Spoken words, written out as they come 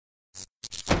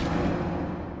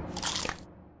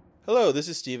Hello, this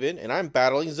is Steven, and I'm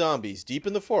battling zombies deep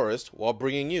in the forest while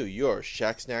bringing you your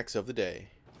Shack Snacks of the day.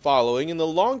 Following in the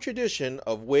long tradition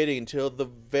of waiting until the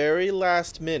very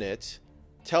last minute,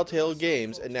 Telltale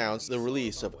Games announced the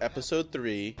release of Episode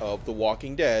 3 of The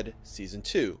Walking Dead Season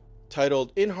 2.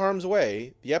 Titled In Harm's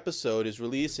Way, the episode is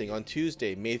releasing on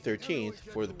Tuesday, May 13th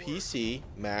for the PC,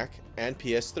 Mac, and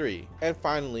PS3, and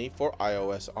finally for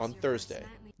iOS on Thursday.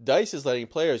 DICE is letting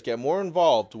players get more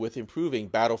involved with improving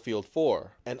Battlefield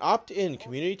 4. An opt-in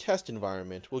community test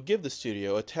environment will give the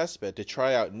studio a testbed to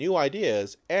try out new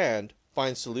ideas and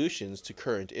find solutions to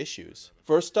current issues.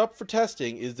 First up for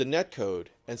testing is the netcode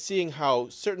and seeing how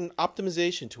certain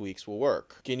optimization tweaks will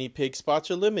work. Guinea pig spots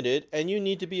are limited and you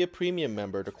need to be a premium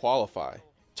member to qualify.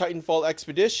 Titanfall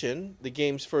Expedition, the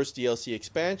game's first DLC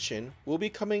expansion, will be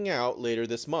coming out later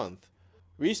this month.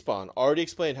 Respawn already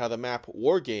explained how the map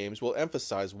War Games will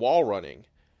emphasize wall running,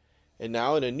 and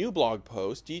now in a new blog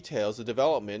post details the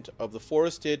development of the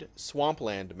forested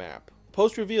Swampland map. The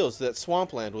post reveals that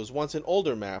Swampland was once an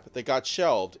older map that got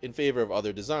shelved in favor of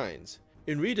other designs.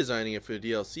 In redesigning it for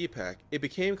the DLC pack, it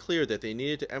became clear that they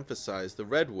needed to emphasize the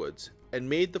redwoods and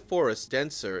made the forest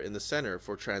denser in the center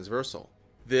for transversal.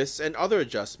 This and other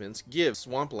adjustments give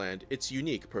Swampland its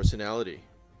unique personality.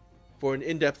 For an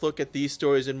in-depth look at these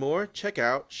stories and more, check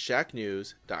out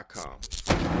shacknews.com.